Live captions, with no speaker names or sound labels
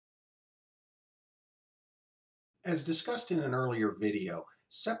As discussed in an earlier video,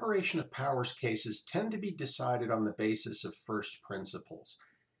 separation of powers cases tend to be decided on the basis of first principles.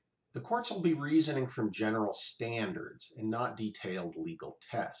 The courts will be reasoning from general standards and not detailed legal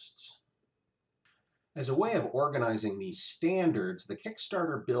tests. As a way of organizing these standards, the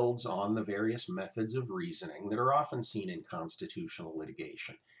Kickstarter builds on the various methods of reasoning that are often seen in constitutional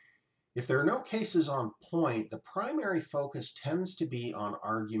litigation. If there are no cases on point, the primary focus tends to be on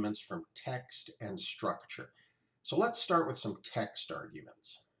arguments from text and structure. So let's start with some text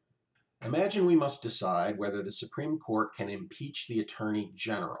arguments. Imagine we must decide whether the Supreme Court can impeach the Attorney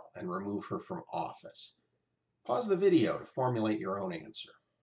General and remove her from office. Pause the video to formulate your own answer.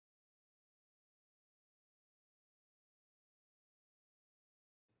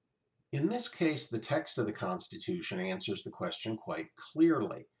 In this case, the text of the Constitution answers the question quite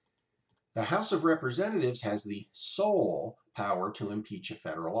clearly. The House of Representatives has the sole power to impeach a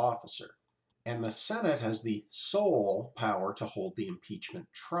federal officer, and the Senate has the sole power to hold the impeachment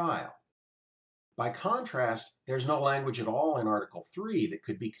trial. By contrast, there's no language at all in Article 3 that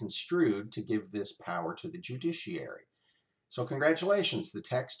could be construed to give this power to the judiciary. So congratulations, the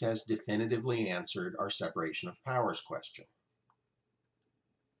text has definitively answered our separation of powers question.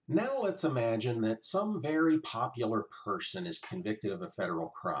 Now let's imagine that some very popular person is convicted of a federal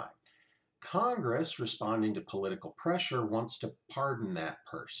crime. Congress, responding to political pressure, wants to pardon that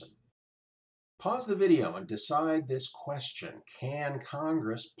person. Pause the video and decide this question: can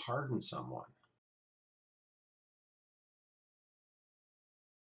Congress pardon someone?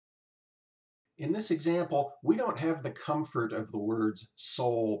 In this example, we don't have the comfort of the words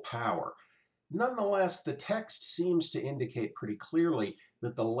sole power. Nonetheless, the text seems to indicate pretty clearly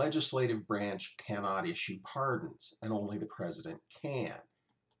that the legislative branch cannot issue pardons, and only the president can.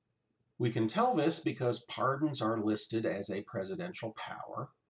 We can tell this because pardons are listed as a presidential power,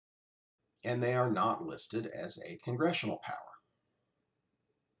 and they are not listed as a congressional power.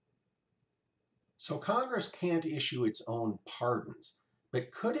 So Congress can't issue its own pardons,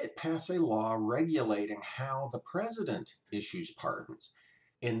 but could it pass a law regulating how the president issues pardons?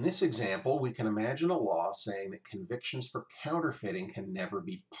 In this example, we can imagine a law saying that convictions for counterfeiting can never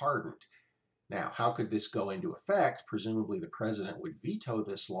be pardoned. Now, how could this go into effect? Presumably the president would veto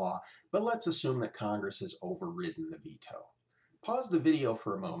this law, but let's assume that Congress has overridden the veto. Pause the video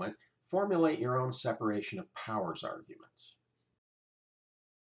for a moment, formulate your own separation of powers arguments.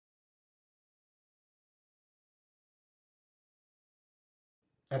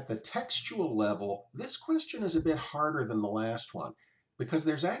 At the textual level, this question is a bit harder than the last one, because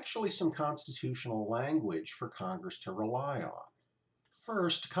there's actually some constitutional language for Congress to rely on.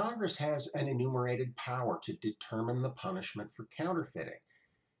 First, Congress has an enumerated power to determine the punishment for counterfeiting,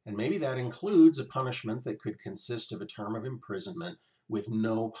 and maybe that includes a punishment that could consist of a term of imprisonment with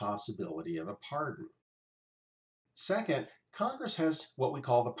no possibility of a pardon. Second, Congress has what we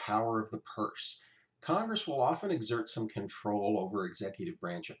call the power of the purse. Congress will often exert some control over executive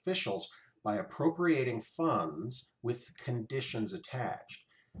branch officials by appropriating funds with conditions attached.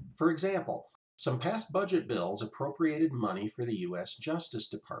 For example, some past budget bills appropriated money for the U.S. Justice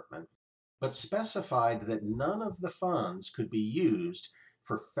Department, but specified that none of the funds could be used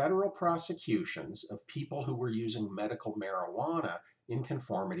for federal prosecutions of people who were using medical marijuana in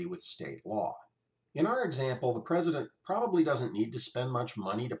conformity with state law. In our example, the president probably doesn't need to spend much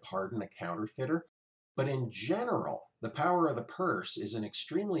money to pardon a counterfeiter, but in general, the power of the purse is an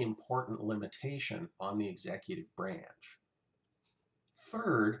extremely important limitation on the executive branch.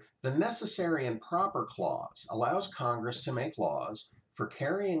 Third, the necessary and proper clause allows Congress to make laws for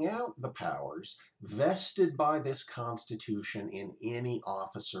carrying out the powers vested by this Constitution in any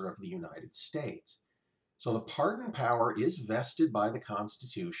officer of the United States. So the pardon power is vested by the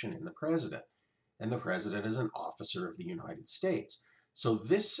Constitution in the president, and the president is an officer of the United States. So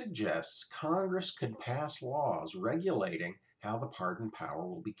this suggests Congress could pass laws regulating how the pardon power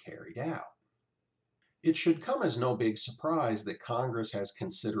will be carried out. It should come as no big surprise that Congress has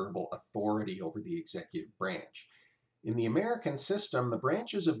considerable authority over the executive branch. In the American system, the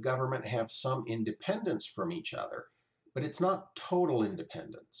branches of government have some independence from each other, but it's not total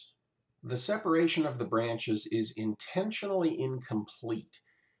independence. The separation of the branches is intentionally incomplete,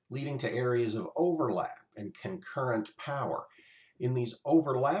 leading to areas of overlap and concurrent power. In these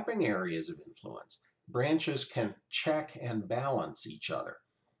overlapping areas of influence, branches can check and balance each other.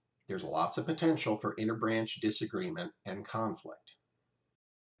 There's lots of potential for interbranch disagreement and conflict.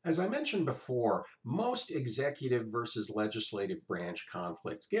 As I mentioned before, most executive versus legislative branch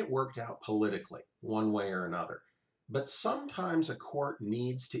conflicts get worked out politically, one way or another. But sometimes a court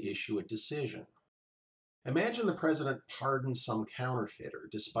needs to issue a decision. Imagine the president pardons some counterfeiter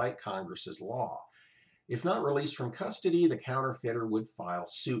despite Congress's law. If not released from custody, the counterfeiter would file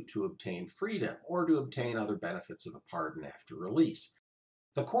suit to obtain freedom or to obtain other benefits of a pardon after release.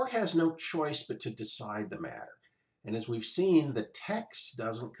 The court has no choice but to decide the matter. And as we've seen, the text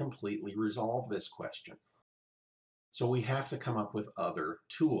doesn't completely resolve this question. So we have to come up with other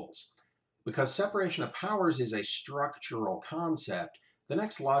tools. Because separation of powers is a structural concept, the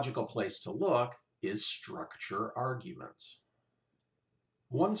next logical place to look is structure arguments.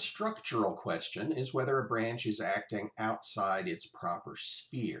 One structural question is whether a branch is acting outside its proper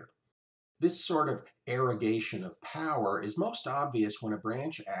sphere. This sort of arrogation of power is most obvious when a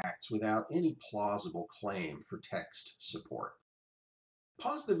branch acts without any plausible claim for text support.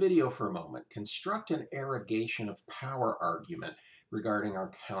 Pause the video for a moment. Construct an arrogation of power argument regarding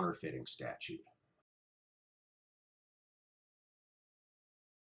our counterfeiting statute.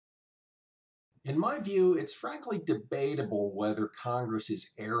 In my view, it's frankly debatable whether Congress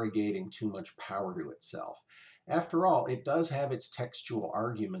is arrogating too much power to itself. After all, it does have its textual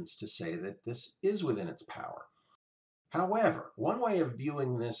arguments to say that this is within its power. However, one way of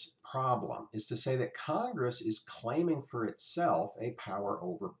viewing this problem is to say that Congress is claiming for itself a power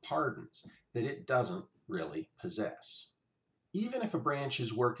over pardons that it doesn't really possess. Even if a branch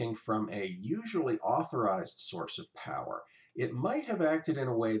is working from a usually authorized source of power, it might have acted in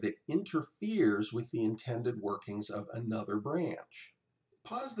a way that interferes with the intended workings of another branch.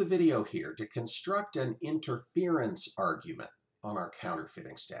 Pause the video here to construct an interference argument on our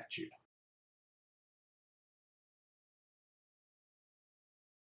counterfeiting statute.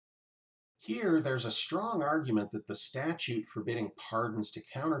 Here, there's a strong argument that the statute forbidding pardons to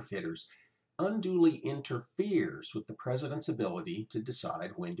counterfeiters unduly interferes with the president's ability to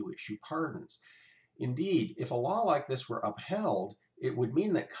decide when to issue pardons. Indeed, if a law like this were upheld, it would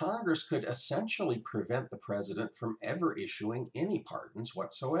mean that Congress could essentially prevent the president from ever issuing any pardons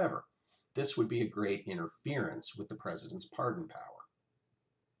whatsoever. This would be a great interference with the president's pardon power.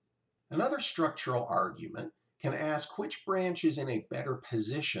 Another structural argument can ask which branch is in a better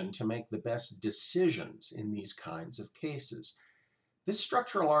position to make the best decisions in these kinds of cases. This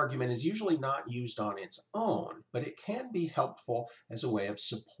structural argument is usually not used on its own, but it can be helpful as a way of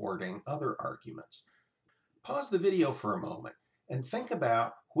supporting other arguments. Pause the video for a moment and think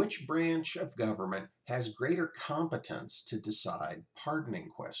about which branch of government has greater competence to decide pardoning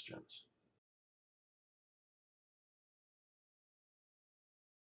questions.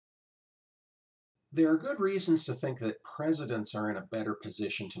 There are good reasons to think that presidents are in a better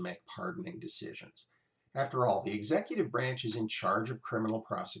position to make pardoning decisions. After all, the executive branch is in charge of criminal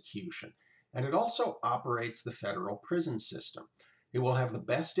prosecution, and it also operates the federal prison system. It will have the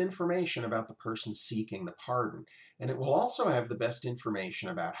best information about the person seeking the pardon, and it will also have the best information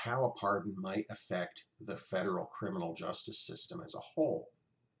about how a pardon might affect the federal criminal justice system as a whole.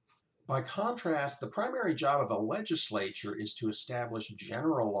 By contrast, the primary job of a legislature is to establish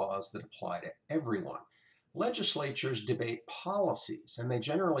general laws that apply to everyone. Legislatures debate policies, and they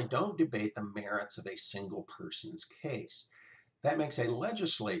generally don't debate the merits of a single person's case. That makes a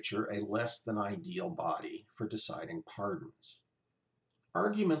legislature a less than ideal body for deciding pardons.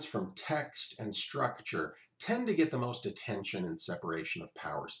 Arguments from text and structure tend to get the most attention in separation of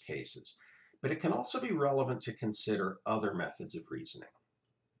powers cases, but it can also be relevant to consider other methods of reasoning.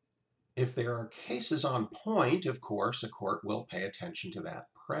 If there are cases on point, of course, a court will pay attention to that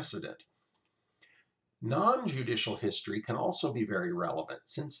precedent. Non-judicial history can also be very relevant,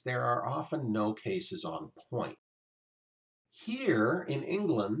 since there are often no cases on point. Here, in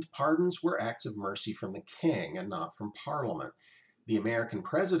England, pardons were acts of mercy from the king and not from Parliament. The American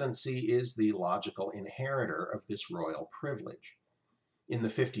presidency is the logical inheritor of this royal privilege. In the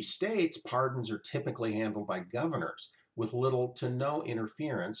 50 states, pardons are typically handled by governors, with little to no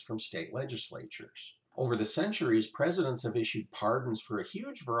interference from state legislatures. Over the centuries, presidents have issued pardons for a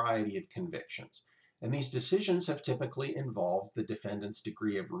huge variety of convictions, and these decisions have typically involved the defendant's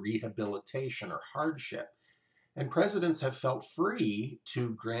degree of rehabilitation or hardship, and presidents have felt free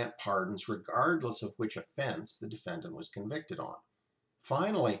to grant pardons regardless of which offense the defendant was convicted on.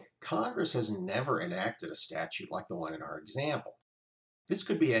 Finally, Congress has never enacted a statute like the one in our example. This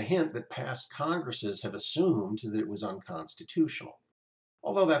could be a hint that past Congresses have assumed that it was unconstitutional.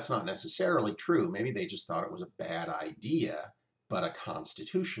 Although that's not necessarily true, maybe they just thought it was a bad idea, but a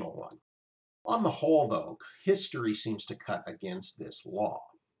constitutional one. On the whole, though, history seems to cut against this law.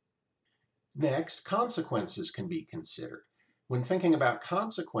 Next, consequences can be considered. When thinking about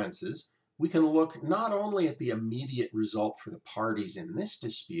consequences, we can look not only at the immediate result for the parties in this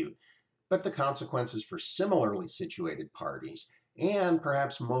dispute, but the consequences for similarly situated parties, and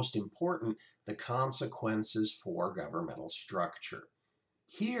perhaps most important, the consequences for governmental structure.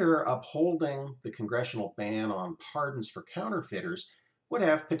 Here, upholding the congressional ban on pardons for counterfeiters would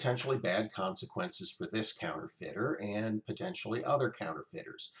have potentially bad consequences for this counterfeiter and potentially other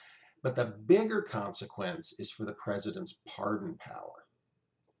counterfeiters. But the bigger consequence is for the president's pardon power.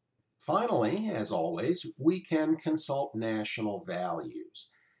 Finally, as always, we can consult national values.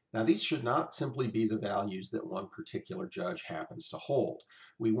 Now, these should not simply be the values that one particular judge happens to hold.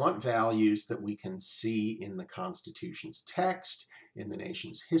 We want values that we can see in the Constitution's text, in the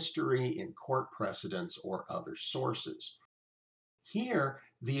nation's history, in court precedents, or other sources. Here,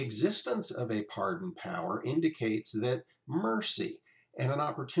 the existence of a pardon power indicates that mercy and an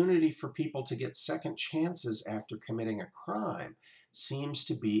opportunity for people to get second chances after committing a crime seems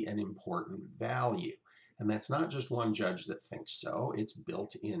to be an important value. And that's not just one judge that thinks so, it's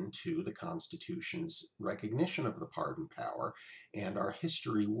built into the Constitution's recognition of the pardon power and our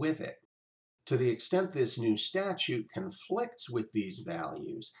history with it. To the extent this new statute conflicts with these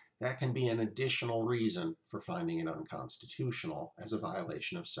values, that can be an additional reason for finding it unconstitutional as a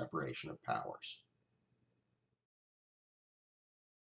violation of separation of powers.